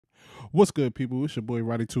What's good, people? It's your boy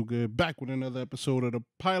Roddy Too Good, back with another episode of the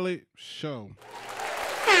Pilot Show.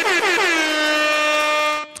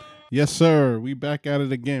 Yes, sir. We back at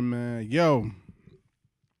it again, man. Yo.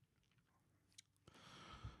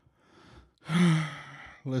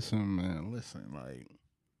 Listen, man. Listen,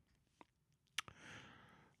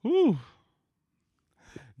 whew.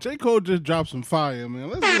 J. Cole just dropped some fire,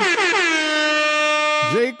 man.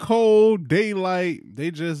 J. Cole, Daylyt,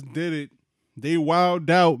 they just did it. They wilded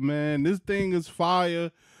out, man. This thing is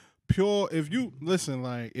fire. Pure. If you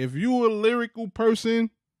if you're a lyrical person,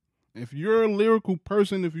 if you're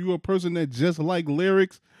a person that just like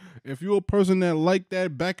lyrics, if you're a person that like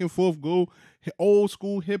that back and forth, go old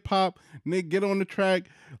school hip hop, Nick, get on the track,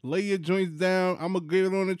 lay your joints down. I'm going to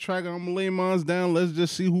get on the track, I'm going to lay mine down. Let's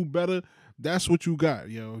just see who better. That's what you got,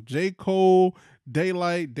 yo. J. Cole,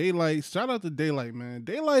 Daylyt. Shout out to Daylyt, man.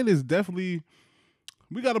 Daylyt is definitely,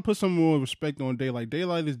 we got to put some more respect on Daylyt.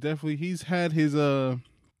 Daylyt is definitely, he's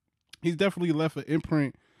definitely left an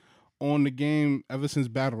imprint on the game ever since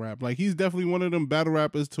battle rap. Like, he's definitely one of them battle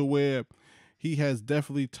rappers to where he has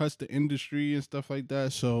definitely touched the industry and stuff like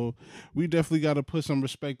that. So we definitely got to put some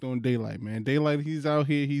respect on Daylyt, man. Daylyt, he's out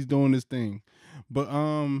here, he's doing his thing. But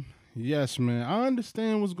yes, man, I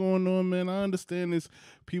understand what's going on, man. I understand this.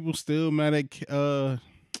 People still mad at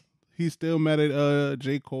he's still mad at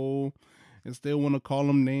J. Cole and still want to call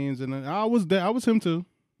him names. And I was there. I was him too.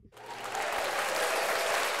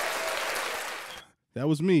 That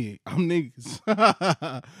was me. I'm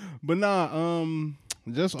niggas. But nah,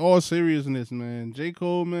 just all seriousness, man. J.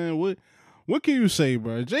 Cole, man, what can you say,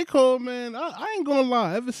 bro? J. Cole, man, I ain't gonna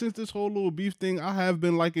lie. Ever since this whole little beef thing, I have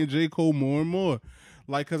been liking J. Cole more and more.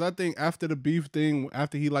 Like, cause I think after the beef thing,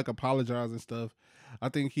 after he like apologized and stuff, I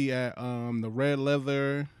think he had the red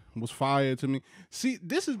leather was fire to me. See,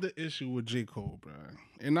 this is the issue with J. Cole, bro.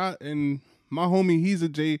 And my homie, he's a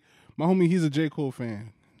J. Cole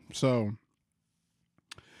fan. So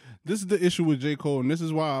this is the issue with J. Cole, and this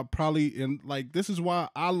is why this is why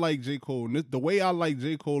I like J. Cole. And the way I like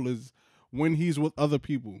J. Cole is when he's with other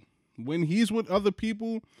people. When he's with other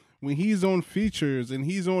people, when he's on features and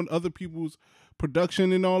he's on other people's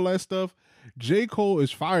production and all that stuff, J. Cole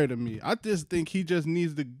is fire to me. I just think he just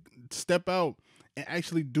needs to step out and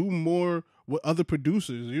actually do more with other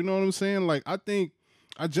producers. You know what I'm saying? Like, I think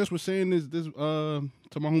I just was saying this to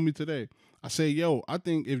my homie today. I say, yo, I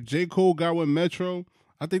think if J. Cole got with Metro,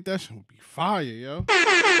 I think that shit would be fire, yo.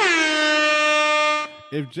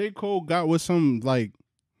 If J. Cole got with some, like,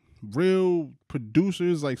 real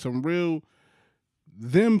producers, like some real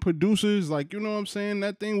producers, like, you know what I'm saying?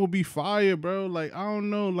 That thing will be fire, bro. Like, I don't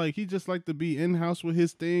know. Like, he just like to be in-house with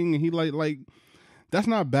his thing, and he like, that's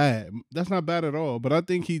not bad. That's not bad at all. But I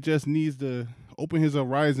think he just needs to open his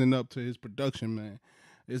horizon up to his production, man.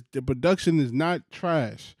 The production is not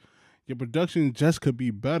trash. Your production just could be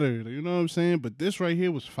better. You know what I'm saying? But this right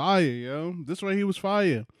here was fire, yo. This right here was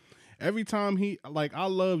fire. Every time I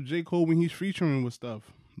love J. Cole when he's featuring with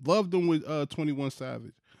stuff. Loved him with 21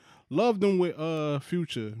 Savage. Loved him with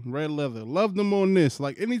Future, Red Leather. Loved him on this.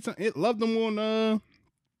 Like, anytime, loved him on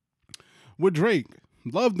with Drake.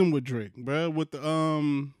 Loved him with Drake, bro. With the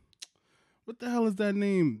what the hell is that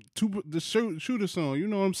name? The Shooter song. You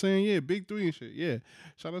know what I'm saying? Yeah, Big 3 and shit. Yeah.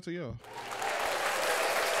 Shout out to y'all.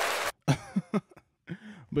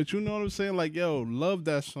 But you know what I'm saying? Like, yo, love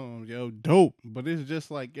that song, yo, dope. But it's just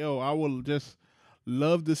like, yo, I would just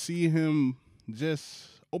love to see him just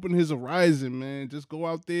open his horizon, man. Just go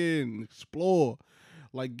out there and explore.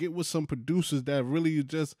 Like, get with some producers that really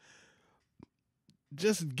just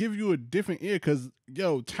give you a different ear. Cause,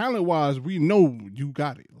 yo, talent wise, we know you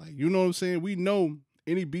got it. Like, you know what I'm saying? We know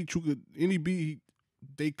any beat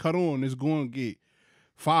they cut on is going to get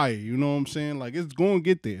fire. You know what I'm saying? Like, it's going to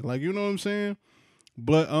get there. Like, you know what I'm saying?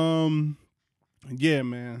 But yeah,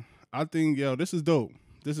 man. I think, yo, this is dope.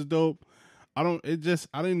 This is dope. When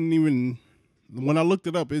I looked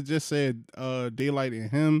it up, it just said Daylyt and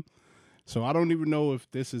him. So I don't even know if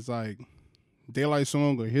this is like Daylyt's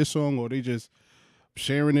song or his song, or they just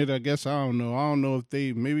sharing it. I guess I don't know. I don't know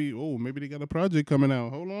if maybe they got a project coming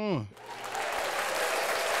out. Hold on.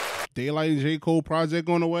 Daylyt and J. Cole project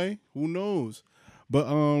on the way. Who knows? But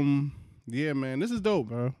yeah, man, this is dope,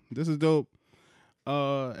 bro. This is dope.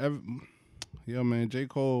 Yeah, man, J.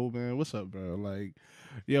 Cole, man, what's up, bro? Like,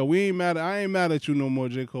 yeah, I ain't mad at you no more,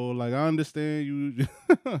 J. Cole. Like, I understand you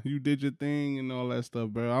you did your thing and all that stuff,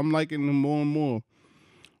 bro. I'm liking him more and more.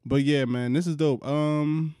 But yeah, man, this is dope.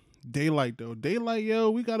 Daylyt though. Daylyt,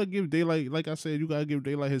 yo, we gotta give Daylyt, like I said, you gotta give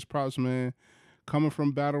Daylyt his props, man. Coming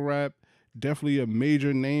from battle rap, definitely a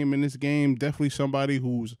major name in this game. Definitely somebody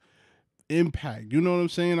who's impact. You know what I'm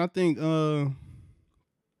saying? I think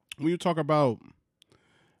when you talk about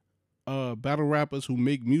battle rappers who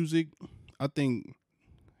make music, I think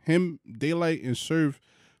him, Daylyt, and Surf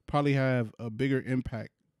probably have a bigger impact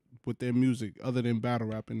with their music other than battle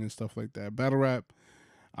rapping and stuff like that. Battle rap,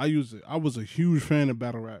 I was a huge fan of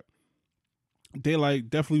battle rap. Daylyt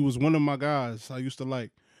definitely was one of my guys I used to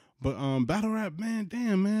like. But battle rap, man,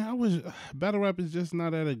 damn man, I was battle rap is just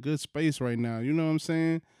not at a good space right now. You know what I'm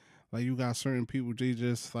saying? Like you got certain people they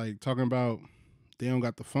just like talking about they don't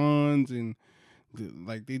got the funds and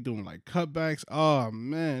like they doing like cutbacks. Oh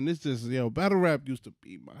man, it's just battle rap used to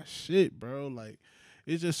be my shit, bro. Like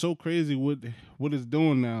it's just so crazy what it's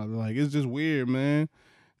doing now. Like it's just weird, man.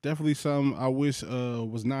 Definitely something I wish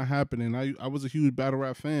was not happening. I was a huge battle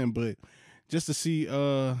rap fan, but just to see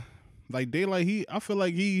like Daylyt, I feel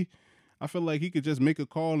like he could just make a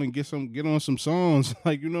call and get on some songs.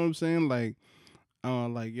 Like you know what I'm saying? Like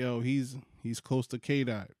yo, he's close to K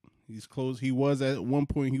Dot. He's close. He was at one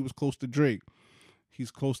point. He was close to Drake. He's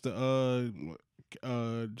close to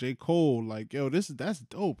J. Cole. Like, yo, that's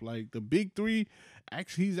dope. Like the big three,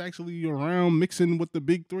 actually he's actually around mixing with the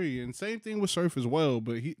big three. And same thing with Surf as well.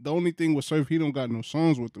 But the only thing with Surf, he don't got no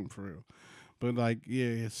songs with them for real. But like,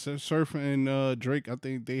 yeah, Surf and Drake, I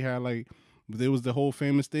think they had like there was the whole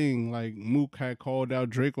famous thing. Like Mook had called out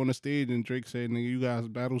Drake on the stage and Drake said, nigga, you guys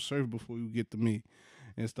battle Surf before you get to me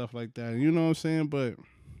and stuff like that. You know what I'm saying? But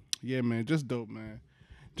yeah, man, just dope, man.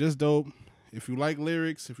 Just dope. If you like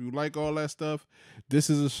lyrics, if you like all that stuff, this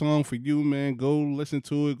is a song for you, man. Go listen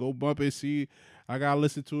to it. Go bump it. See, I got to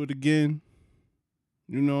listen to it again.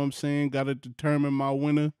 You know what I'm saying? Got to determine my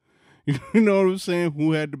winner. You know what I'm saying?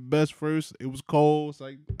 Who had the best first? It was Cole. It's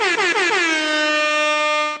like,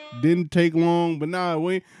 didn't take long. But nah,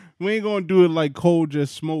 we ain't going to do it like Cole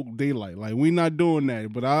just smoked Daylyt. Like, we not doing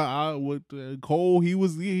that. But I with Cole, he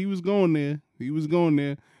was going there. He was going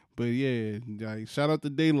there. But yeah, like, shout out to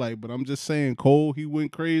Daylyt. But I'm just saying, Cole, he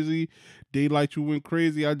went crazy. Daylyt, you went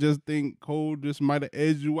crazy. I just think Cole just might have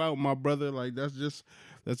edged you out, my brother. Like that's just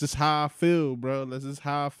how I feel, bro. That's just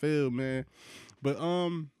how I feel, man. But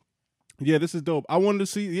yeah, this is dope. I wanted to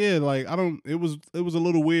see, yeah, like it was a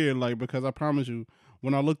little weird, like because I promise you,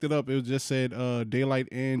 when I looked it up, it just said Daylyt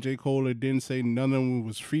and J. Cole. It didn't say none of them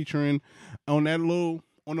was featuring on that little.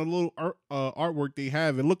 On a little artwork they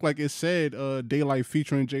have, it looked like it said Daylyt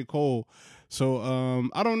featuring J. Cole. So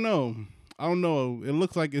I don't know. It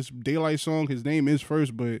looks like it's Daylyt's song. His name is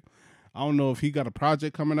first, but I don't know if he got a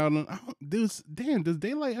project coming out. Does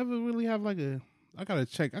Daylyt ever really have like a? I gotta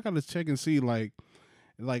check and see like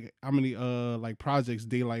how many like projects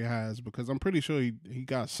Daylyt has, because I'm pretty sure he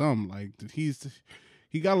got some. Like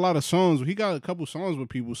he got a lot of songs. He got a couple songs with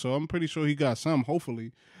people, so I'm pretty sure he got some.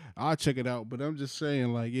 Hopefully, I'll check it out. But I'm just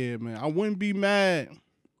saying, like, yeah, man, I wouldn't be mad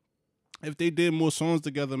if they did more songs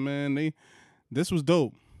together, man. This was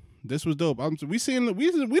dope. This was dope. We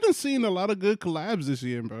done seen a lot of good collabs this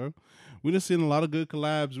year, bro. We done seen a lot of good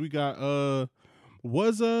collabs. We got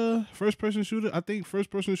was first person shooter. I think first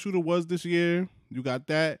person shooter was this year. You got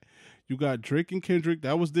that. You got Drake and Kendrick.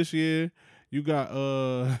 That was this year. You got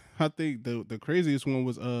I think the craziest one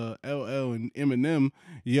was LL and Eminem.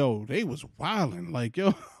 Yo, they was wilding. Like,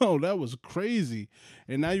 yo, that was crazy.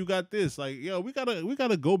 And now you got this. Like, yo, we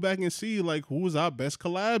gotta go back and see like who was our best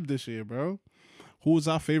collab this year, bro. Who was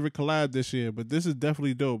our favorite collab this year? But this is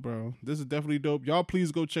definitely dope, bro. This is definitely dope. Y'all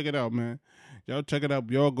please go check it out, man. Y'all check it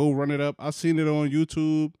out. Y'all go run it up. I seen it on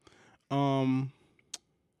YouTube.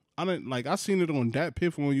 I seen it on Dat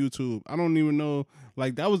Piff on YouTube. I don't even know.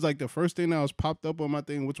 Like that was like the first thing that was popped up on my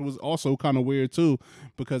thing, which was also kind of weird too,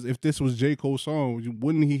 because if this was J. Cole's song,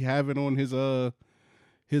 wouldn't he have it on his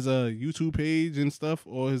YouTube page and stuff,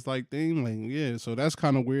 or his like thing? Like, yeah, so that's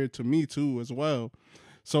kind of weird to me too as well.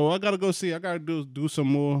 So I gotta go see. I gotta do some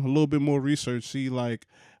more, a little bit more research. See like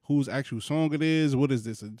whose actual song it is. What is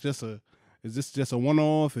this? Is this just a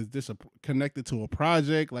one-off? Is this connected to a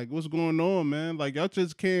project? Like, what's going on, man? Like, y'all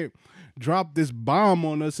just can't drop this bomb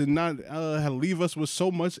on us and not leave us with so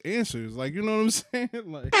much answers. Like, you know what I'm saying?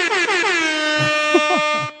 Like,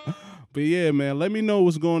 but yeah, man. Let me know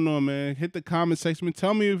what's going on, man. Hit the comment section.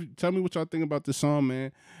 Tell me what y'all think about this song,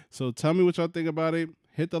 man. So tell me what y'all think about it.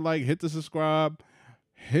 Hit the like, hit the subscribe,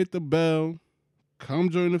 hit the bell. Come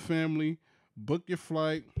join the family. Book your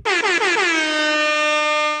flight.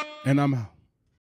 And I'm out.